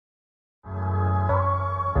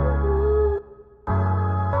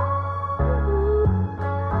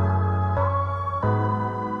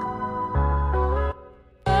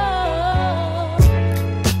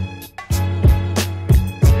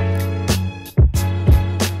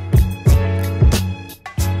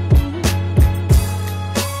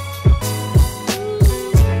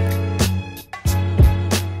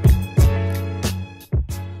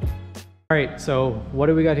so what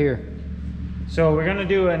do we got here? So we're gonna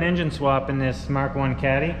do an engine swap in this MK1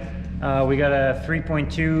 Caddy. We got a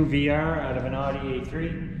 3.2 VR out of an Audi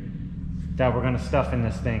A3 that we're gonna stuff in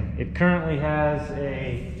this thing. It currently has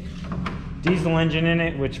a diesel engine in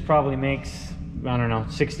it, which probably makes, I don't know,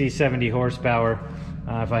 60, 70 horsepower,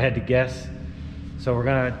 if I had to guess. So we're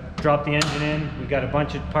gonna drop the engine in. We got a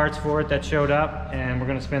bunch of parts for it that showed up, and we're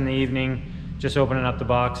gonna spend the evening just opening up the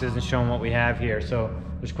boxes and showing what we have here. So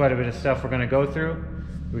there's quite a bit of stuff we're gonna go through.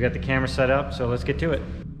 We got the camera set up, so let's get to it.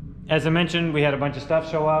 As I mentioned, we had a bunch of stuff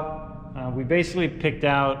show up. We basically picked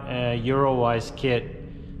out a Eurowise kit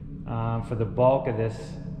for the bulk of this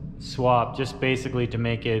swap, just basically to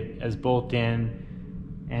make it as bolt in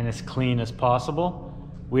and as clean as possible.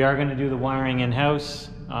 We are gonna do the wiring in-house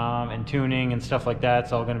and tuning and stuff like that.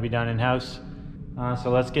 It's all gonna be done in-house.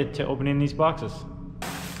 So let's get to opening these boxes.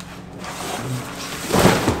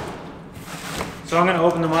 So I'm gonna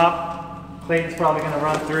open them up. Clayton's probably going to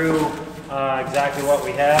run through exactly what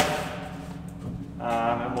we have,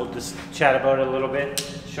 and we'll just chat about it a little bit,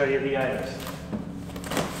 show you the items.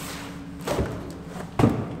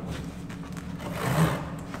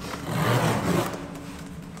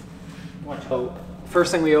 So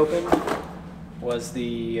first thing we opened was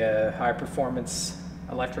the high performance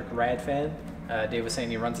electric rad fan. Dave was saying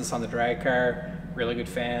he runs this on the drag car, really good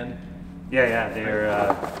fan. Yeah,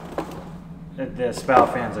 they're the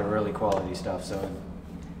spout fans are really quality stuff, so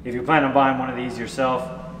if you plan on buying one of these yourself,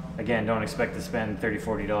 again, don't expect to spend $30,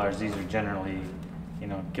 $40. These are generally, you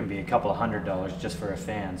know, can be a couple of $100 just for a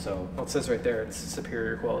fan. So well, it says right there it's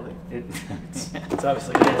superior quality. It's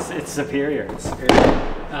obviously it's superior. It's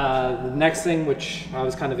superior. The next thing, which I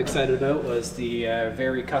was kind of excited about, was the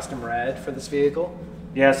very custom rad for this vehicle.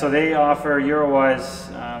 Yeah, so they offer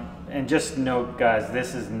Eurowise, and just note, guys,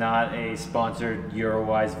 this is not a sponsored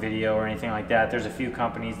Eurowise video or anything like that. There's a few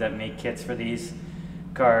companies that make kits for these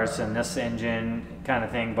cars and this engine kind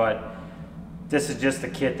of thing, but this is just the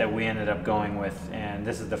kit that we ended up going with, and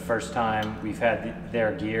this is the first time we've had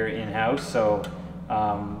their gear in-house, so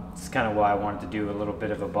it's kind of why I wanted to do a little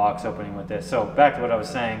bit of a box opening with this. So back to what I was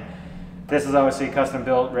saying, this is obviously a custom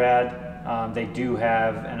built rad. They do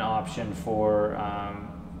have an option for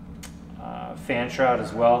fan shroud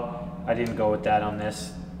as well. I didn't go with that on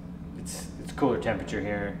this. It's cooler temperature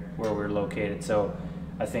here where we're located, so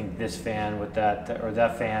I think this fan with that, or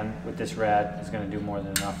that fan with this rad, is going to do more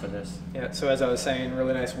than enough for this. Yeah, so as I was saying,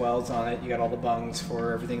 really nice welds on it. You got all the bungs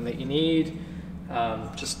for everything that you need.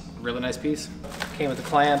 Just really nice piece. Came with the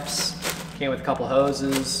clamps, came with a couple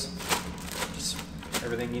hoses, just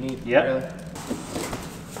everything you need. Yeah. Really.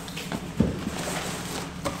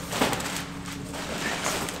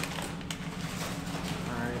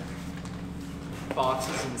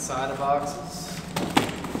 Boxes inside of boxes.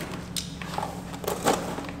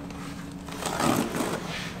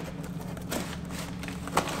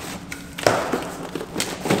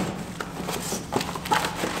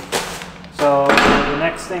 So the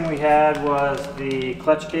next thing we had was the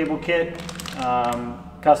clutch cable kit,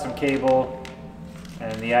 custom cable,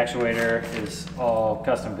 and the actuator is all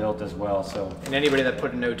custom built as well. So, and anybody that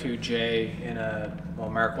put an O2J in a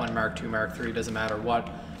Mark 1, Mark 2, Mark 3, doesn't matter what,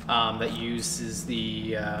 that uses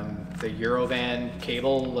the Eurovan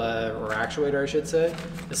cable or actuator, I should say.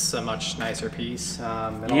 This is a much nicer piece.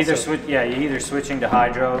 you're either switching to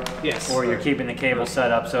hydro, yes, or you're keeping the cable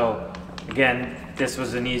set up. So again, this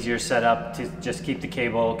was an easier setup to just keep the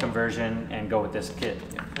cable conversion and go with this kit.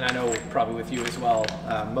 Yeah. And I know probably with you as well,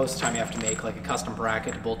 most of the time you have to make like a custom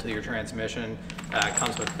bracket to bolt to your transmission. It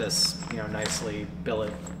comes with this, you know, nicely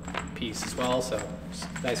billet piece as well, so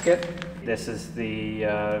nice kit. This is the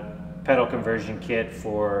pedal conversion kit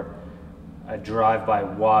for a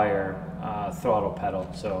drive-by-wire throttle pedal.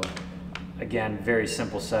 So again, very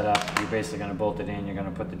simple setup. You're basically going to bolt it in. You're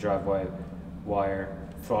going to put the drive-by-wire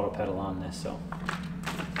throttle pedal on this. So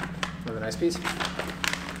really nice piece.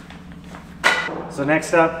 So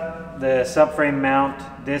next up, the subframe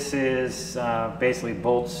mount. This is basically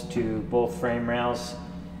bolts to both frame rails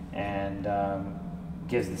and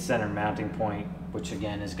gives the center mounting point, which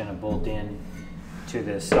again is going to bolt in to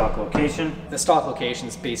the stock location. The stock location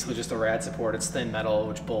is basically just a rad support. It's thin metal,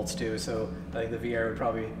 which bolts to, so I think the VR would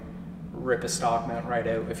probably rip a stock mount right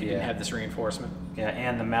out if you didn't have this reinforcement. Yeah,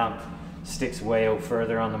 and the mount sticks way out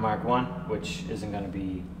further on the Mark 1, which isn't going to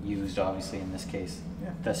be used obviously in this case.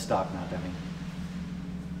 Yeah. The stock mount, I mean.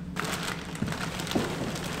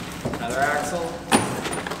 Another axle.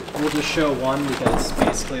 We'll just show one because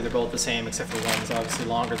basically they're both the same, except for one's obviously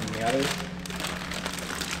longer than the other.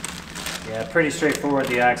 Yeah, pretty straightforward,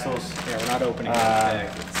 the axles. Yeah, we're not opening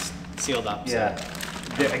it. It's sealed up. Yeah. So.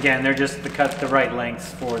 Again, they're just the right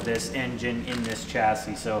lengths for this engine in this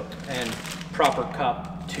chassis. So And proper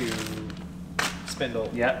cup to spindle.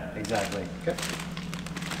 yeah, exactly. Okay.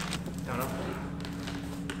 Don't know.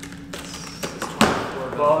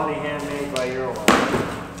 Quality handmade by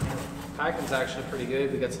Eurowise. Packing's actually pretty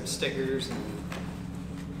good. We got some stickers and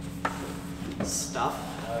stuff.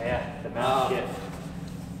 Oh yeah, the mount kit.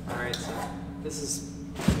 Alright, so this is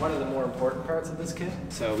one of the more important parts of this kit.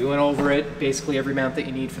 So we went over it, basically every mount that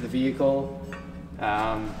you need for the vehicle.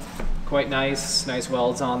 Quite nice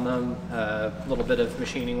welds on them. A little bit of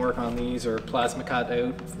machining work on these, or plasma cut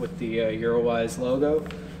out with the Eurowise logo.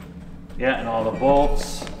 Yeah, and all the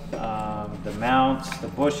bolts, the mounts, the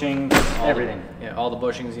bushings, everything. All the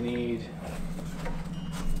bushings you need.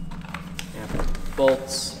 Yeah,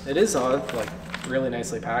 bolts. It is like really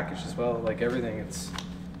nicely packaged as well. Like everything's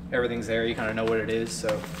there. You kind of know what it is.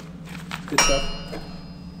 So good stuff.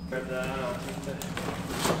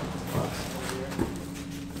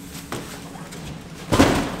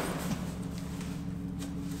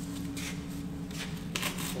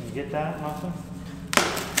 Can you get that, Austin?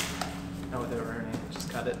 No, without running. Just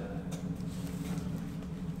cut it.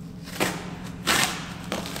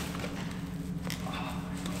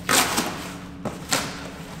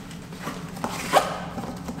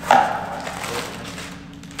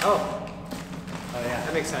 Oh yeah,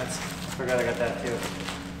 that makes sense. I forgot I got that too.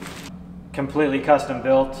 Completely custom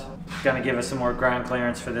built. Gonna give us some more ground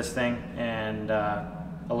clearance for this thing and a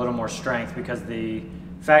little more strength because the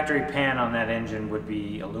factory pan on that engine would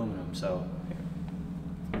be aluminum. So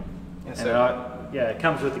yeah, it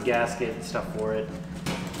comes with the gasket and stuff for it.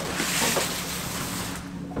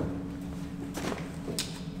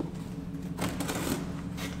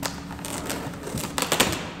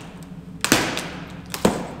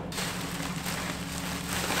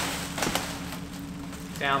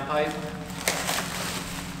 Downpipe.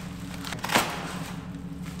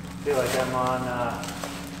 Feel like I'm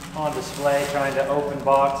on display trying to open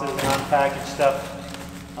boxes and unpackage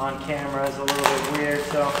stuff on camera is a little bit weird,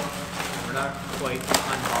 so We're not quite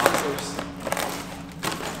unboxers.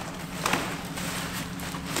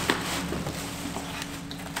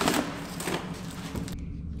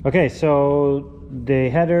 okay, so the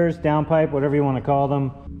headers, downpipe, whatever you want to call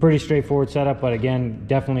them, pretty straightforward setup, but again,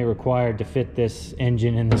 definitely required to fit this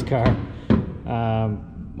engine in this car.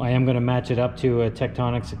 I am going to match it up to a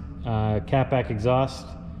Tectonics catback exhaust,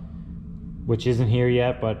 which isn't here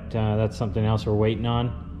yet, but that's something else we're waiting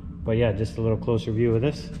on. But yeah, just a little closer view of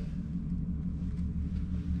this.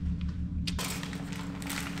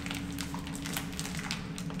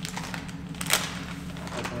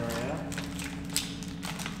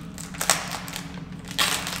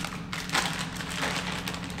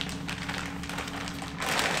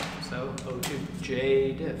 So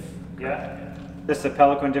O2J diff. Yeah. This is a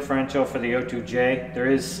Peloquin differential for the O2J. There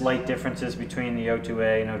is slight differences between the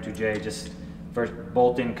O2A and O2J, just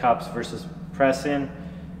bolt-in cups versus press-in.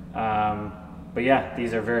 But yeah,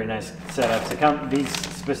 these are very nice setups. These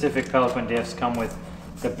specific Peloquin diffs come with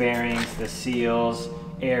the bearings, the seals,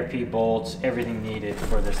 ARP bolts, everything needed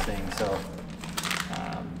for this thing. So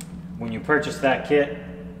when you purchase that kit,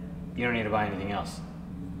 you don't need to buy anything else.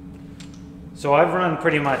 So I've run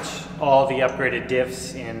pretty much all the upgraded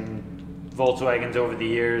diffs in Volkswagens over the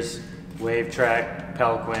years, Wavetrack,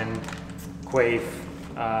 Peloquin, Quaife.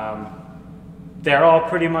 They're all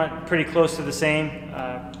pretty close to the same.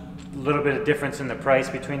 A little bit of difference in the price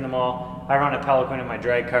between them all. I run a Peloquin in my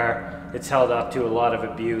drag car. It's held up to a lot of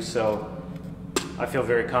abuse, so I feel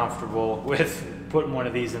very comfortable with putting one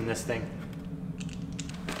of these in this thing.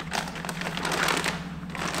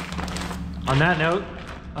 On that note,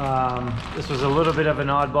 this was a little bit of an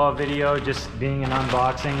oddball video, just being an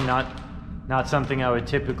unboxing, not something I would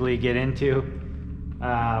typically get into,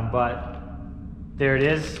 but there it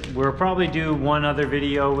is. We'll probably do one other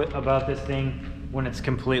video about this thing when it's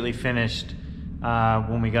completely finished,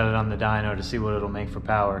 when we got it on the dyno to see what it'll make for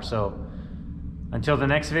power. So until the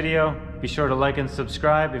next video, be sure to like and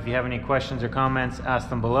subscribe. If you have any questions or comments, ask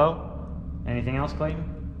them below. Anything else,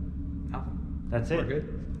 Clayton? No. That's it. We're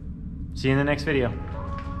good. See you in the next video.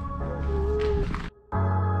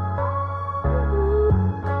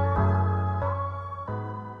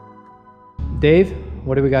 Dave,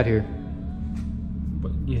 what do we got here?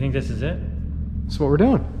 You think this is it? That's what we're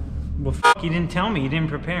doing. Well, you didn't tell me. You didn't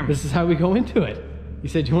prepare me. This is how we go into it. You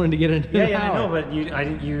said you wanted to get into it. Yeah, I know, but I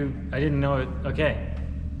didn't know it. Okay,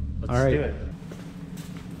 let's do it.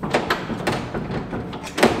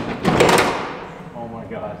 Oh my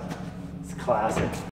God, it's classic.